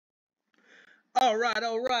All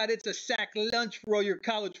right. It's a sack lunch for all your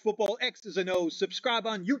college football X's and O's. Subscribe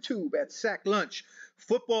on YouTube at Sack Lunch.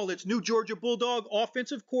 Football, it's new Georgia Bulldog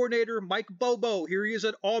offensive coordinator Mike Bobo. Here he is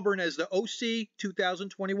at Auburn as the OC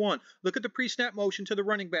 2021. Look at the pre-snap motion to the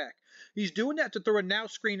running back. He's doing that to throw a now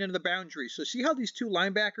screen into the boundary. So see how these two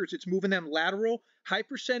linebackers, it's moving them lateral? High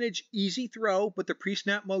percentage, easy throw, but the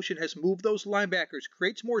pre-snap motion has moved those linebackers.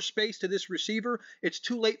 Creates more space to this receiver. It's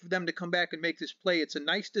too late for them to come back and make this play. It's a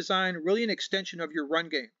nice design, really an extension of your run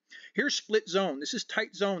game. Here's split zone. This is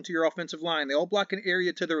tight zone to your offensive line. They all block an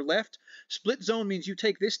area to their left. Split zone means you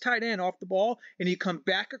take this tight end off the ball and you come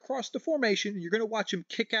back across the formation and you're going to watch him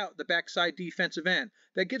kick out the backside defensive end.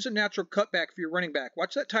 That gives a natural cutback for your running back.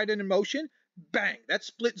 Watch that tight end in motion. Bang! That's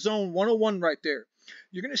split zone 101 right there.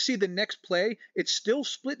 You're going to see the next play. It's still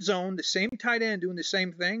split zone, the same tight end doing the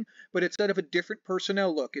same thing, but instead of a different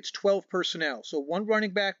personnel look, it's 12 personnel. So one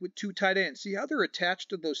running back with two tight ends. See how they're attached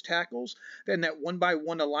to those tackles? Then that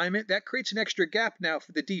one-by-one alignment, that creates an extra gap now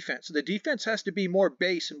for the defense. So the defense has to be more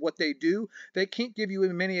base in what they do. They can't give you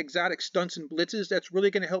many exotic stunts and blitzes. That's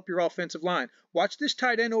really going to help your offensive line. Watch this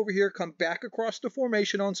tight end over here come back across the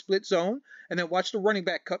formation on split zone, and then watch the running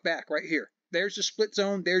back cut back right here. There's the split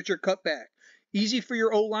zone. There's your cutback. Easy for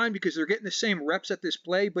your O-line because they're getting the same reps at this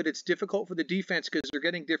play, but it's difficult for the defense because they're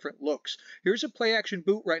getting different looks. Here's a play-action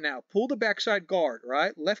boot right now. Pull the backside guard,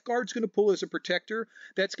 right? Left guard's going to pull as a protector.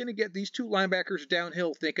 That's going to get these two linebackers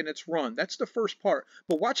downhill thinking it's run. That's the first part.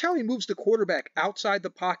 But watch how he moves the quarterback outside the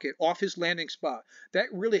pocket, off his landing spot. That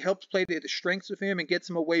really helps play to the strengths of him and gets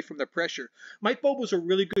him away from the pressure. Mike Bobo's a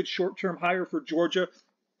really good short-term hire for Georgia,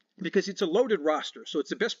 because it's a loaded roster, so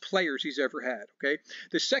it's the best players he's ever had, okay?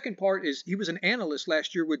 The second part is he was an analyst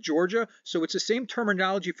last year with Georgia, so it's the same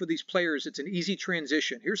terminology for these players. It's an easy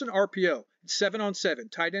transition. Here's an RPO. It's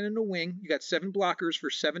 7-on-7. Tight end in the wing. You got 7 blockers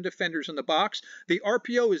for 7 defenders in the box. The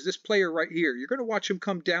RPO is this player right here. You're going to watch him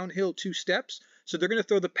come downhill 2 steps, so they're going to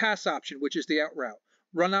throw the pass option, which is the out route.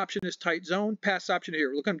 Run option is tight zone. Pass option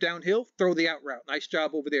here. Look, I'm downhill. Throw the out route. Nice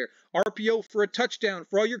job over there. RPO for a touchdown.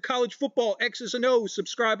 For all your college football X's and O's,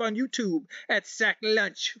 subscribe on YouTube at Sack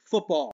Lunch Football.